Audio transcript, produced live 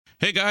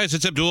Hey guys,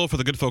 it's Abdul for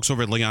the good folks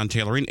over at Leon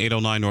Tailoring,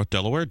 809 North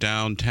Delaware,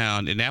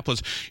 downtown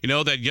Indianapolis. You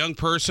know, that young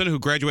person who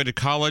graduated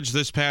college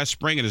this past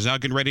spring and is now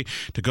getting ready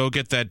to go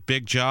get that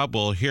big job?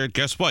 Well, here,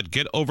 guess what?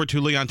 Get over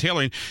to Leon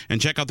Tailoring and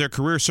check out their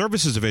career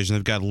services division.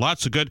 They've got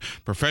lots of good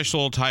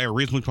professional attire,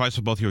 reasonably priced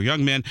for both your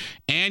young men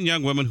and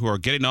young women who are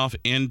getting off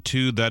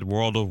into that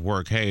world of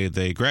work. Hey,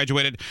 they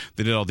graduated,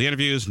 they did all the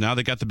interviews, now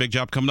they got the big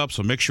job coming up,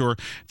 so make sure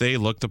they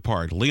look the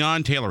part.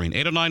 Leon Tailoring,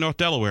 809 North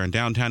Delaware in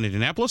downtown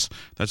Indianapolis.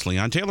 That's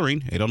Leon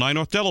Tailoring, 809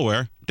 North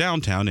Delaware,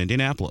 downtown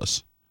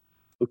Indianapolis.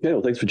 Okay,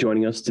 well, thanks for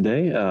joining us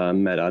today.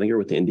 I'm Matt Ottinger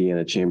with the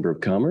Indiana Chamber of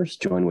Commerce,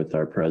 joined by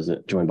our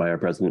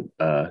president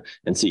and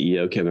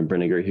CEO, Kevin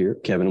Brinegar here.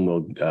 Kevin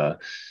will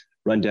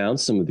run down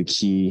some of the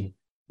key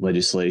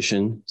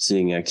legislation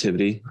seeing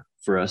activity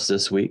for us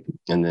this week,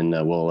 and then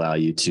we'll allow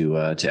you to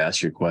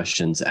ask your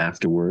questions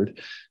afterward.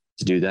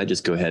 To do that,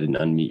 just go ahead and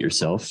unmute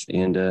yourself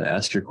and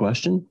ask your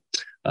question.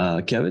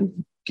 Kevin,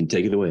 you can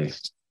take it away.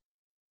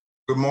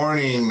 Good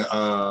morning.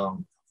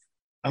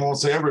 I won't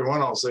say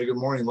everyone, I'll say good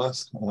morning,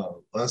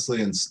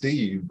 Leslie and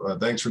Steve.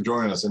 Thanks for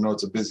joining us. I know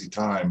it's a busy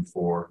time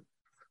for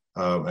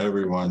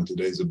everyone.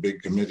 Today's a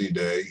big committee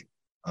day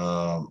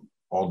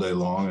all day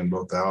long in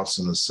both the House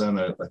and the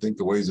Senate. I think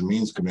the Ways and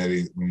Means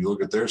Committee, when you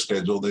look at their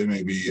schedule, they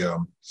may be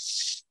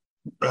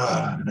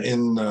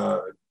in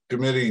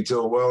committee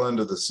till well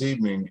into this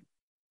evening.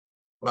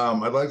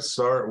 I'd like to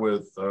start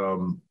with a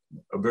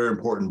very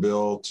important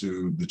bill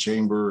to the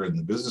Chamber and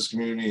the business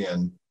community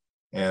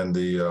and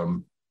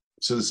the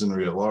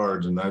citizenry at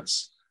large, and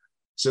that's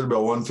Senate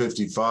Bill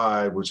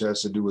 155, which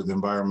has to do with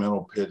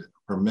environmental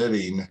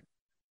permitting.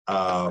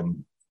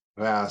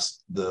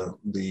 Passed the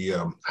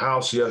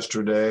House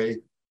yesterday,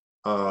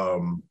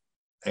 and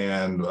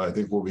I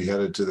think we'll be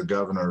headed to the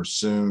governor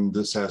soon.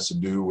 This has to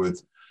do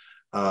with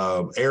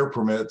air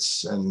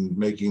permits and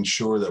making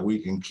sure that we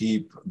can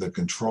keep the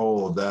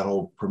control of that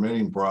whole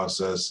permitting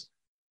process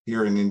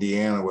here in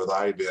Indiana with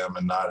IDEM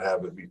and not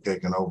have it be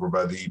taken over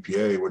by the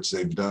EPA, which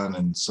they've done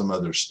in some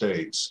other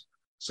states.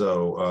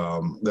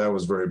 So that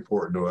was very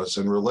important to us.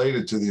 And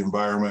related to the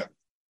environment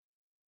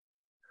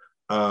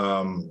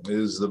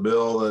is the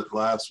bill that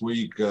last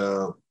week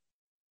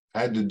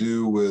had to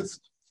do with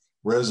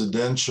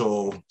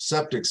residential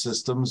septic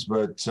systems,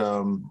 but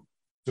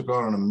took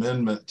on an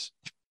amendment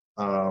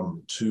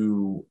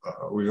to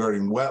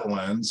regarding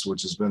wetlands,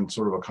 which has been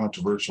sort of a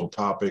controversial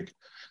topic,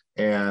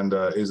 and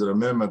is an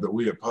amendment that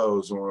we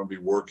oppose, and we're going to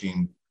be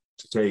working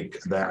to take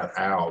that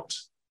out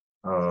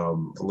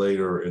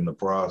later in the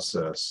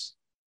process.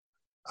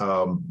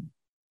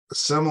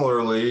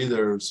 Similarly,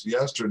 there's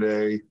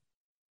yesterday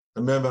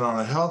amendment on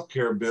a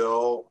healthcare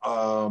bill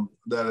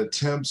that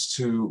attempts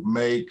to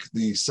make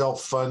the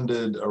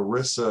self-funded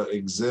ERISA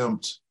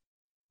exempt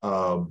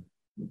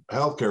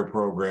healthcare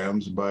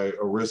programs by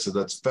ERISA,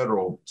 that's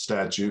federal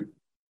statute.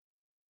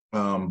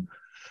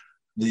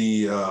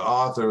 The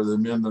author of the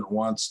amendment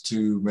wants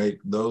to make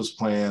those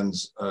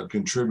plans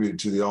contribute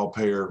to the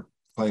all-payer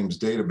claims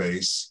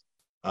database,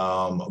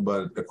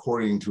 but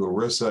according to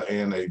ERISA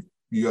and a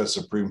U.S.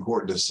 Supreme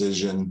Court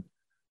decision,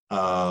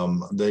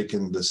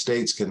 the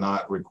states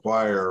cannot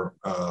require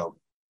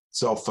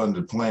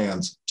self-funded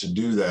plans to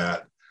do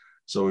that.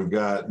 So we've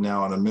got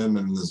now an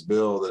amendment in this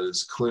bill that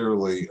is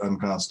clearly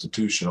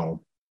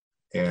unconstitutional,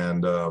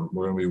 and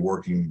we're going to be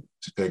working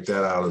to take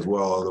that out as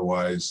well.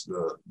 Otherwise,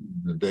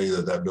 the day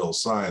that bill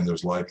is signed,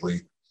 there's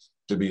likely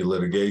to be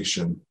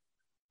litigation.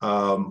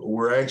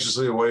 We're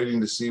anxiously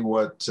awaiting to see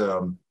what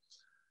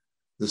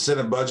the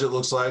Senate budget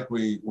looks like.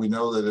 We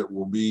know that it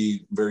will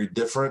be very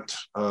different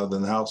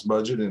than the House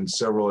budget in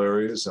several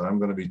areas, and I'm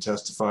going to be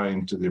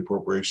testifying to the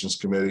Appropriations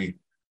Committee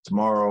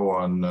tomorrow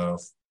on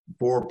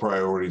 4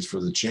 priorities for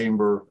the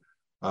Chamber.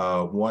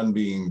 One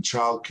being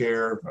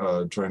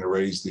childcare, trying to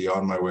raise the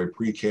On My Way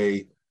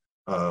pre-K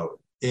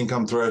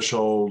income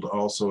threshold,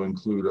 also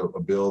include a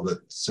bill that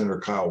Senator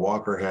Kyle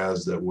Walker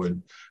has that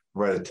would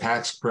provide a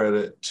tax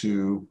credit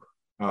to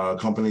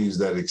companies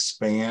that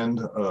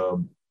expand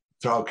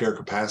childcare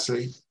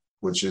capacity,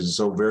 which is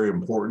so very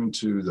important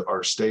to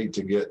our state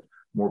to get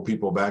more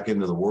people back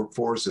into the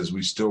workforce, as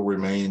we still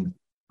remain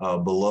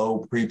below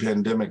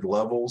pre-pandemic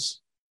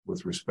levels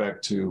with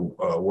respect to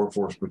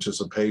workforce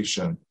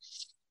participation.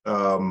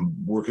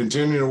 We're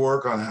continuing to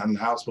work on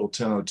House Bill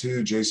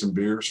 1002. Jason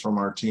Beers from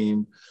our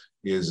team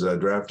is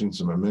drafting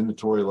some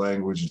amendatory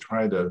language and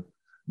trying to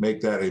make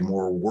that a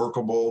more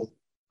workable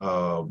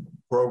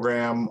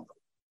program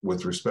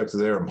with respect to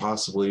there, and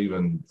possibly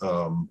even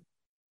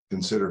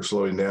consider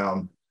slowing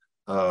down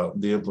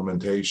the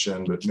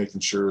implementation, but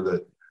making sure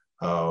that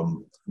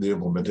the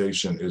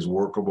implementation is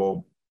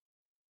workable.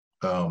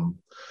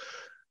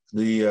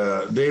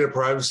 The data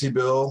privacy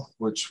bill,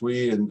 which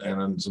we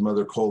and some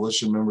other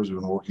coalition members have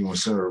been working with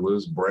Senator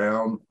Liz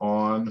Brown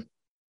on,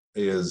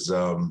 is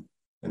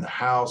in the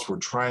House. We're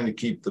trying to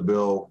keep the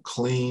bill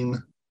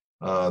clean.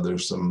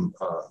 There's some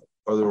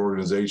other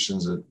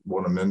organizations that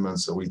want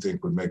amendments that we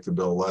think would make the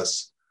bill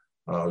less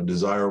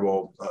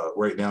desirable.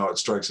 Right now, it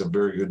strikes a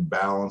very good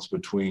balance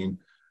between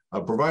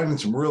providing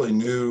some really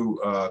new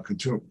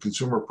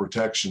consumer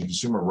protection,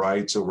 consumer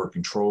rights over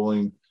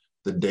controlling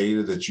the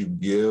data that you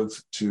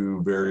give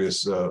to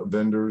various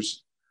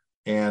vendors,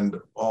 and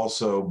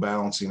also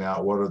balancing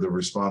out what are the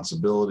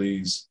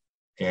responsibilities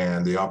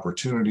and the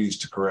opportunities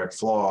to correct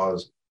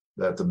flaws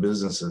that the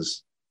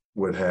businesses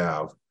would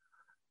have.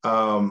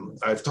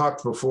 I've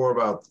talked before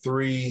about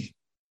 3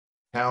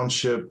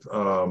 township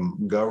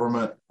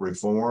government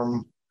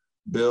reform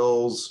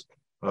bills.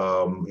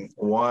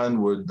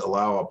 One would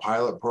allow a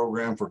pilot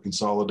program for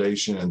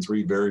consolidation in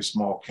 3 very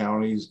small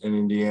counties in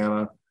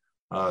Indiana.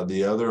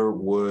 The other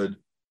would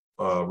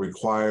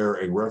require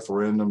a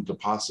referendum to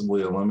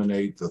possibly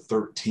eliminate the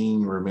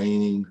 13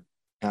 remaining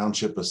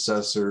township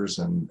assessors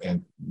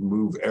and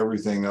move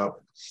everything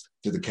up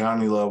to the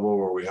county level,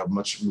 where we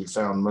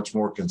found much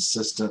more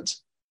consistent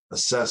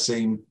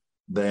assessing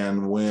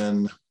than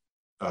when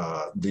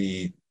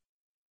we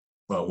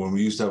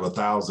used to have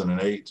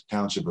 1,008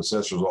 township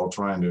assessors all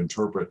trying to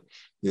interpret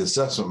the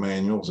assessment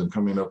manuals and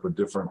coming up with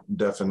different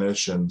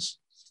definitions.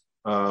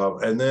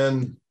 And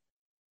then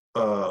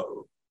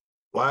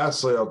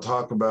lastly, I'll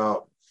talk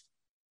about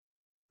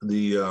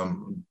the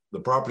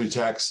property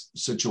tax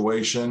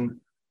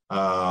situation.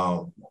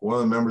 One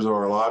of the members of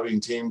our lobbying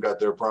team got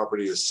their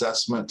property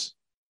assessment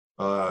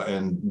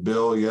and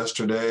bill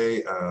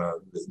yesterday.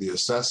 The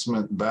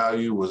assessment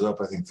value was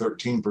up, I think,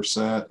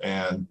 13%,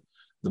 and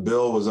the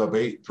bill was up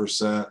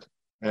 8%.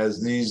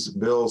 As these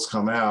bills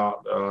come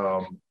out,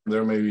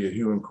 there may be a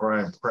hue and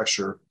cry and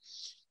pressure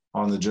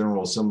on the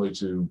General Assembly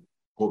to,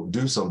 quote,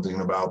 do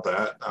something about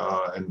that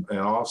and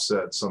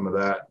offset some of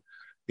that.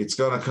 It's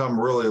going to come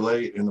really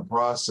late in the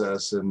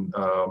process, and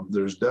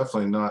there's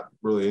definitely not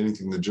really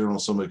anything the General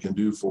Assembly can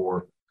do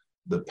for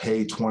the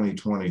pay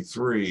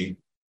 2023.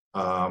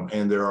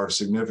 And there are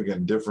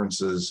significant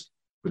differences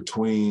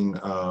between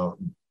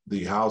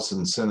the House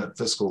and Senate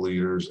fiscal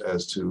leaders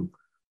as to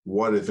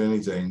what, if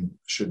anything,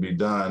 should be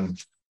done.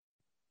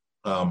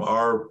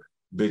 Our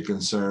big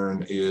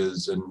concern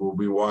is, and we'll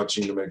be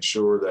watching to make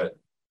sure that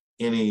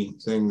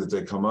anything that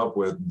they come up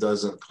with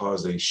doesn't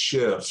cause a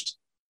shift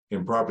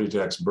in property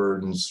tax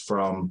burdens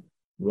from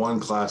one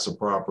class of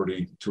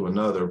property to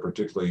another,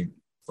 particularly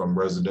from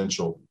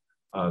residential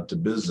to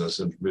business.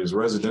 And because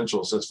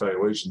residential assessed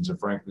valuations have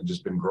frankly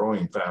just been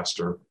growing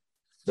faster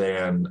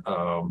than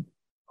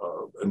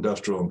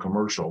industrial and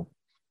commercial.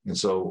 And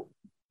so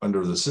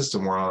under the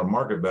system we're on a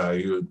market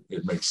value,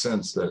 it makes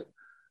sense that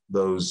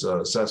those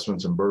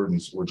assessments and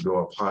burdens would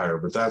go up higher.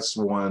 But that's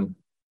one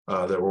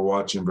that we're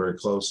watching very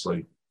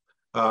closely.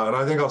 And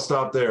I think I'll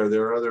stop there.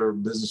 There are other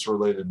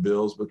business-related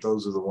bills, but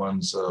those are the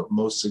ones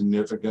most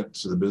significant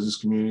to the business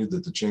community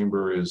that the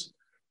Chamber is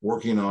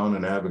working on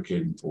and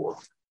advocating for.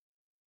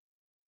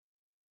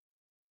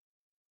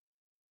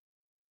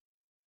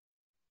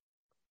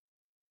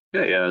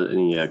 Okay,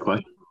 any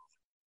questions?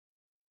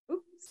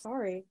 Oops,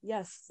 sorry.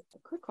 Yes, a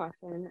quick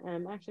question.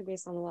 Actually,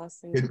 based on the last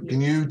thing.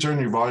 Can you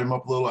turn your volume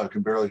up a little? I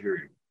can barely hear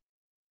you.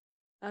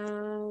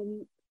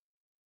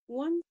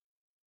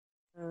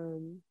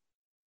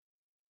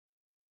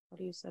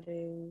 Audio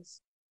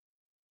settings.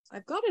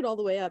 I've got it all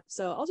the way up,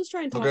 so I'll just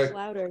try and talk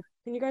louder.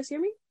 Can you guys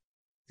hear me?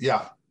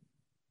 Yeah.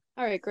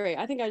 All right, great.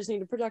 I think I just need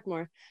to project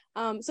more.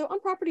 So on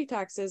property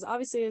taxes,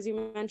 obviously, as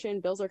you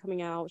mentioned, bills are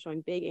coming out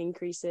showing big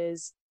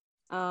increases.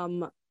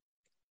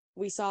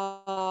 We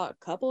saw a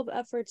couple of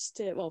efforts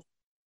to help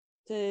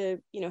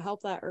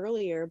that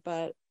earlier,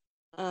 but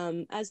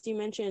as you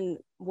mentioned,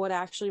 what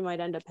actually might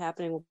end up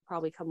happening will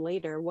probably come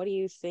later. What do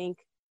you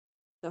think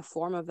the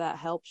form of that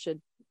help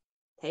should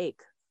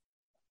take?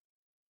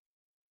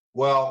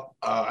 Well,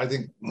 I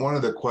think one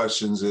of the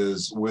questions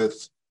is,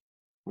 with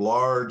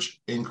large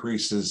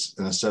increases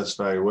in assessed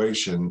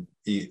valuation,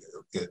 it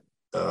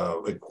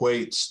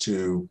equates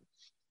to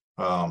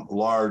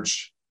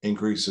large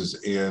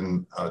increases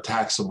in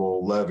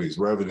taxable levies,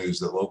 revenues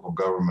that local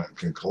government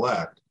can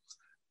collect.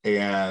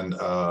 And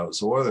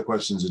so one of the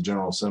questions the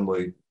General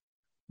Assembly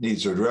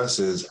needs to address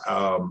is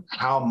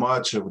how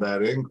much of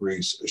that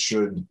increase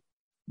should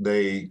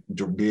they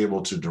be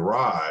able to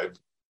derive?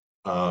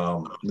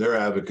 Their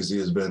advocacy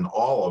has been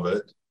all of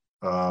it.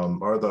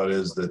 Our thought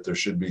is that there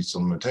should be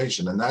some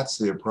limitation, and that's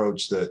the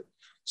approach that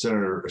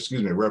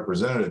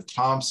Representative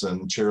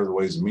Thompson, chair of the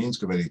Ways and Means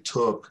Committee,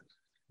 took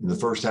in the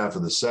first half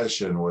of the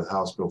session with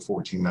House Bill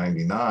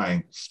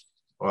 1499.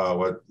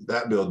 What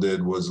that bill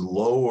did was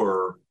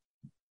lower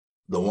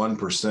the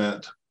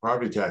 1%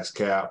 property tax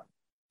cap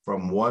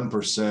from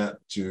 1%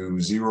 to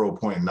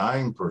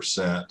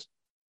 0.9%,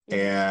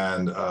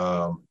 and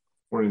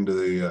according to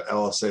the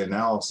LSA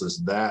analysis,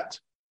 that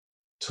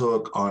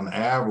took on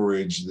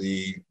average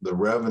the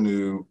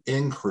revenue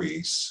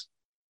increase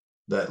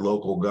that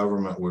local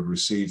government would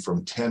receive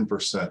from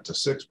 10% to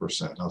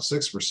 6%. Now,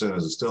 6%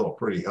 is still a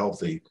pretty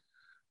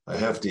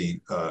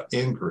hefty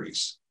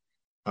increase.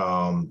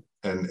 And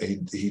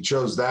he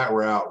chose that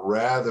route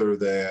rather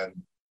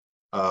than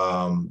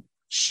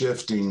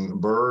shifting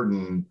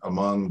burden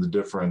among the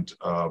different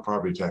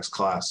property tax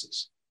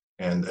classes.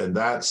 And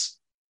that's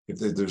if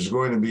there's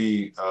going to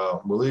be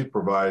relief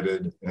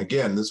provided, and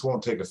again, this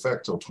won't take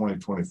effect till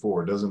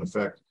 2024. It doesn't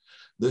affect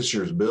this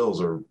year's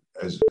bills, or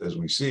as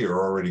we see, are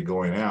already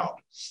going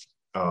out.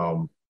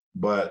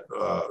 But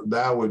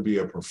that would be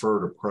a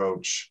preferred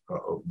approach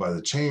by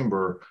the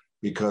chamber,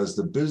 because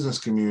the business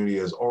community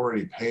is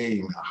already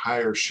paying a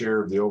higher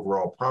share of the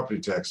overall property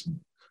tax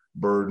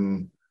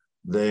burden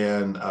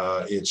than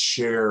its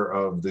share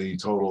of the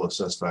total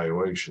assessed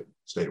valuation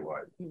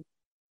statewide.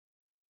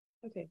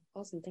 Okay,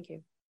 awesome. Thank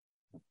you.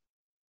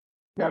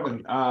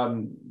 Kevin,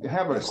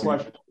 have a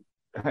question.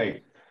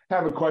 Hey,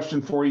 have a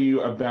question for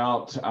you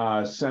about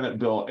Senate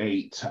Bill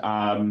 8.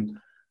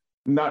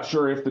 Not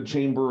sure if the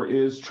chamber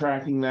is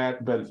tracking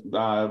that, but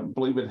I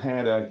believe it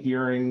had a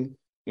hearing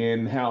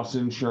in House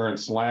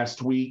Insurance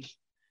last week.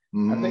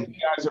 I think you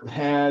guys have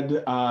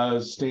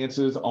had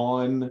stances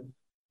on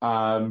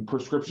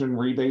prescription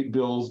rebate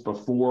bills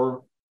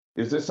before.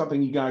 Is this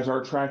something you guys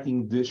are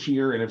tracking this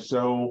year? And if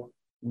so,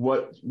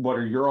 what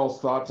are your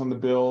all's thoughts on the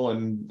bill,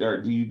 and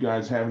do you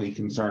guys have any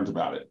concerns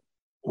about it?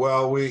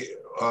 Well, we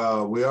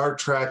are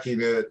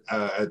tracking it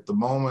at the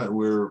moment.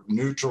 We're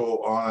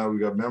neutral on it. We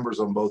got members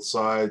on both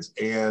sides,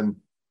 and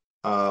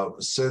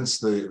since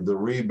the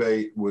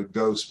rebate would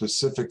go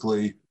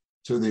specifically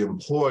to the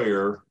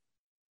employer,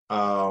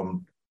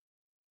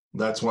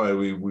 that's why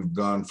we've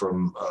gone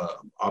from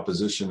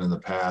opposition in the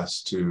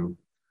past to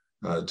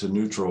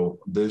neutral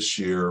this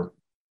year.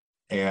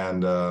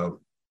 And the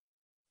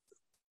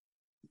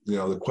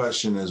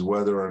question is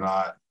whether or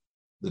not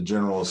the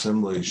General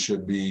Assembly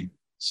should be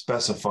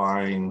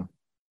specifying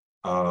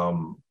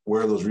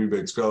where those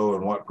rebates go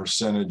and what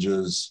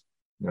percentages,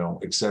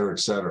 et cetera, et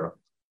cetera.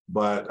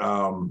 But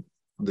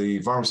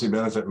the pharmacy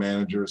benefit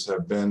managers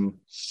have been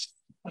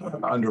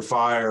under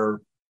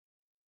fire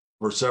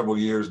for several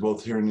years,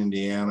 both here in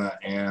Indiana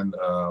and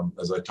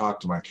as I talk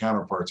to my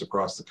counterparts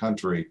across the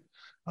country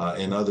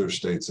in other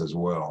states as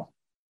well.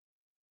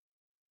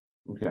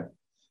 Okay,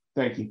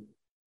 thank you.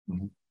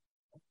 Mm-hmm.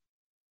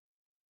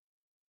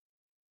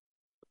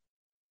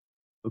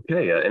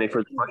 Okay, any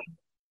further questions?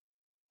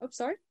 Oh,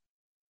 sorry.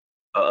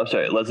 I'm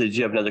sorry, Leslie, did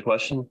you have another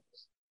question?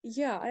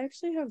 Yeah, I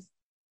actually have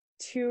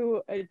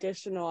two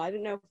additional. I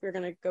didn't know if we were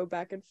going to go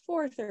back and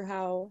forth or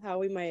how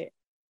we might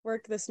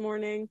work this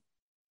morning.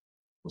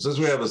 Well, since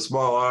we have a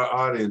small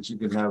audience, you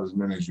can have as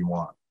many as you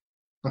want.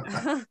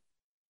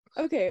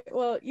 Okay,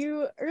 well,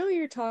 you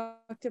earlier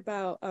talked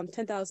about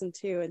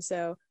 10,002, and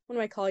so one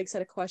of my colleagues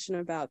had a question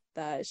about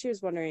that. She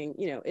was wondering,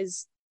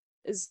 is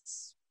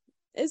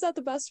that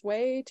the best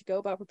way to go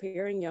about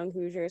preparing young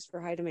Hoosiers for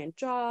high demand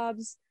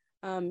jobs?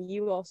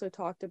 You also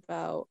talked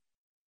about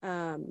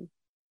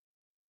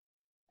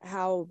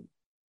how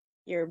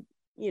you're,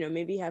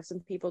 maybe have some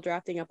people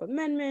drafting up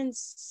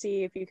amendments,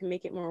 see if you can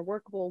make it more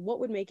workable. What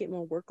would make it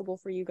more workable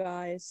for you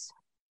guys?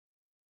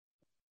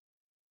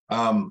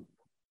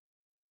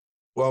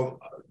 Well,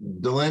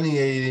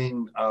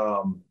 delineating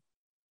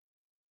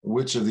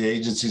which of the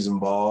agencies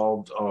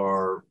involved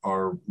are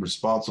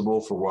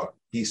responsible for what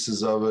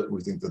pieces of it.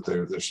 We think that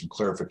there's some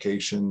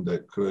clarification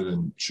that could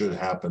and should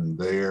happen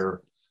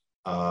there.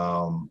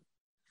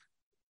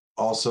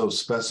 Also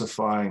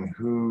specifying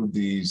who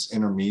these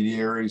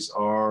intermediaries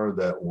are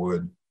that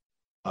would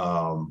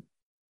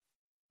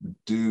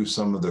do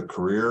some of the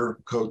career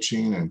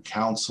coaching and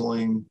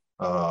counseling,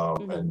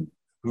 and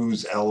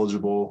who's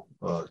eligible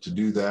to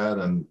do that,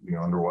 and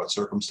under what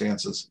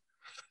circumstances.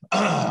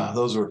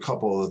 Those are a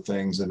couple of the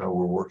things I know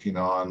we're working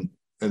on.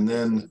 And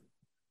then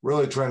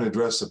really trying to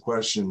address the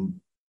question,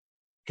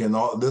 can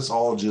this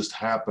all just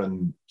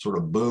happen sort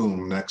of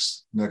boom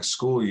next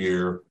school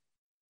year?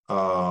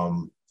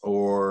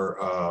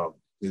 Or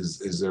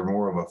is there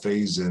more of a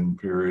phase-in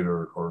period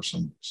or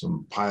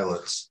some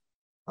pilots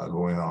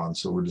going on?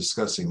 So we're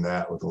discussing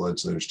that with the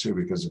legislators too,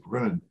 because if we're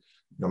going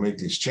to make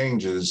these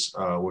changes,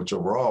 which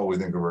overall we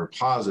think are very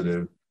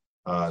positive,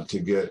 to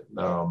get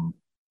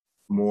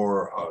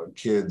more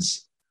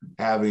kids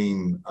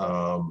having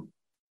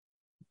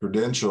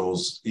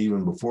credentials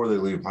even before they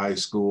leave high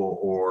school,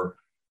 or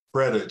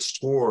credits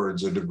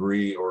towards a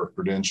degree or a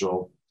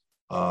credential,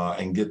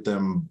 and get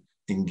them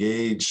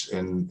engaged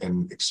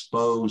and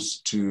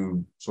exposed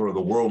to sort of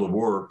the world of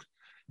work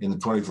in the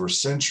 21st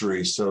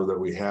century, so that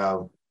we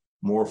have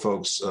more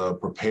folks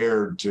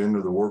prepared to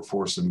enter the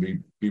workforce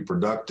and be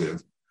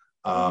productive.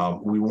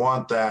 We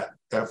want that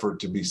effort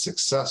to be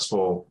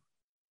successful,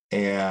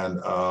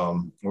 and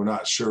we're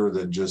not sure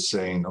that just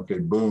saying, okay,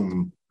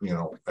 boom,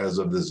 as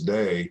of this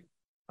day,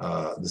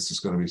 this is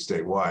going to be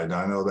statewide.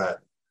 Now, I know that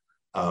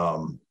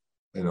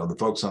the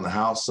folks on the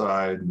House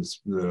side,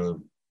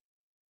 the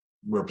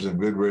Representative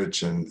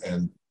Goodrich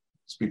and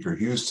Speaker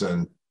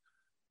Houston,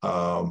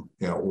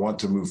 want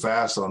to move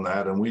fast on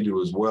that, and we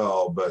do as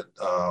well. But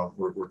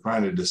we're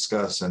trying to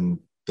discuss and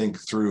think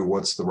through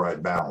what's the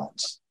right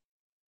balance.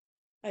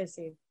 I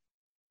see.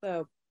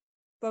 So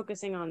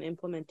focusing on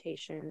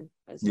implementation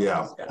as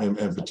well. Yeah, in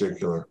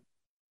particular.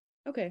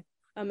 Okay.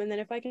 And then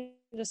if I can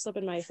just slip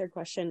in my third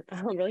question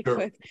really Sure.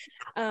 quick.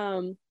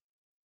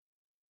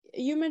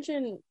 you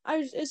mentioned,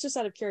 it's just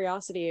out of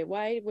curiosity,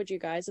 why would you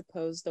guys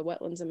oppose the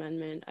wetlands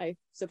amendment? I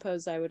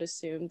suppose I would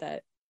assume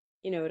that,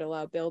 it would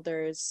allow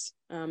builders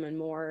and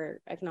more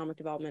economic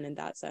development in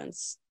that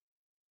sense.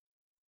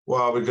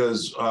 Well,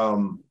 because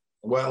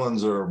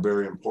wetlands are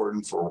very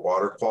important for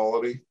water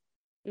quality.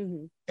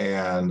 Mm-hmm.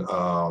 And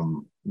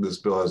this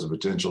bill has the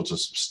potential to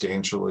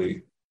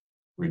substantially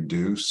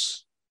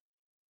reduce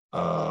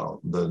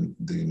the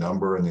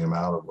number and the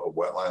amount of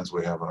wetlands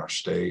we have in our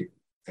state.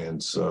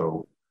 And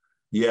so,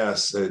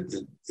 yes, it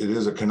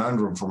is a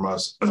conundrum from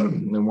us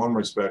in one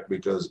respect,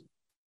 because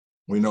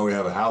we know we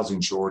have a housing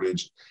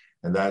shortage,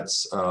 and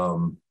that's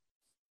sort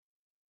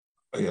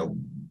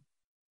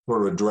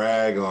of a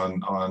drag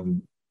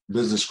on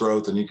business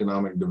growth and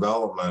economic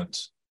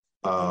development.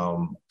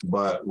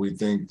 But we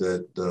think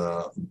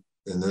that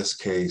in this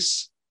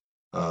case,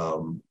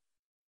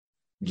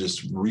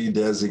 just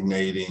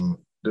redesignating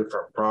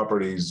different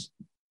properties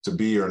to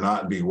be or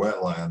not be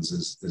wetlands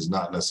is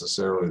not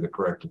necessarily the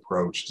correct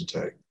approach to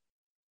take.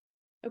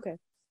 Okay,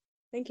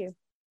 thank you.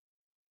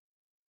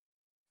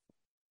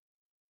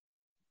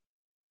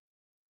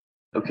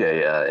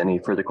 Okay, any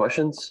further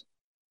questions?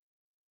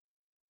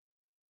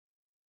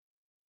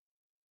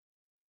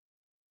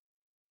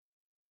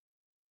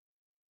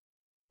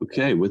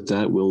 Okay, with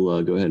that,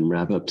 we'll go ahead and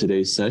wrap up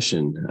today's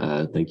session.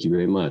 Thank you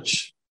very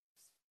much.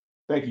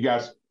 Thank you,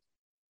 guys.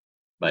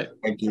 Bye.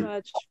 Thank you. So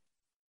much.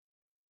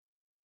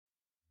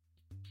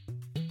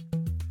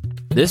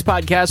 This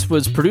podcast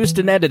was produced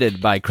and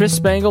edited by Chris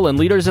Spangle and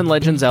Leaders and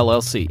Legends,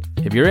 LLC.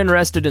 If you're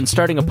interested in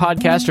starting a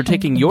podcast or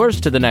taking yours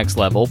to the next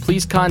level,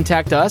 please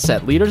contact us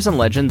at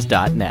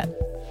leadersandlegends.net.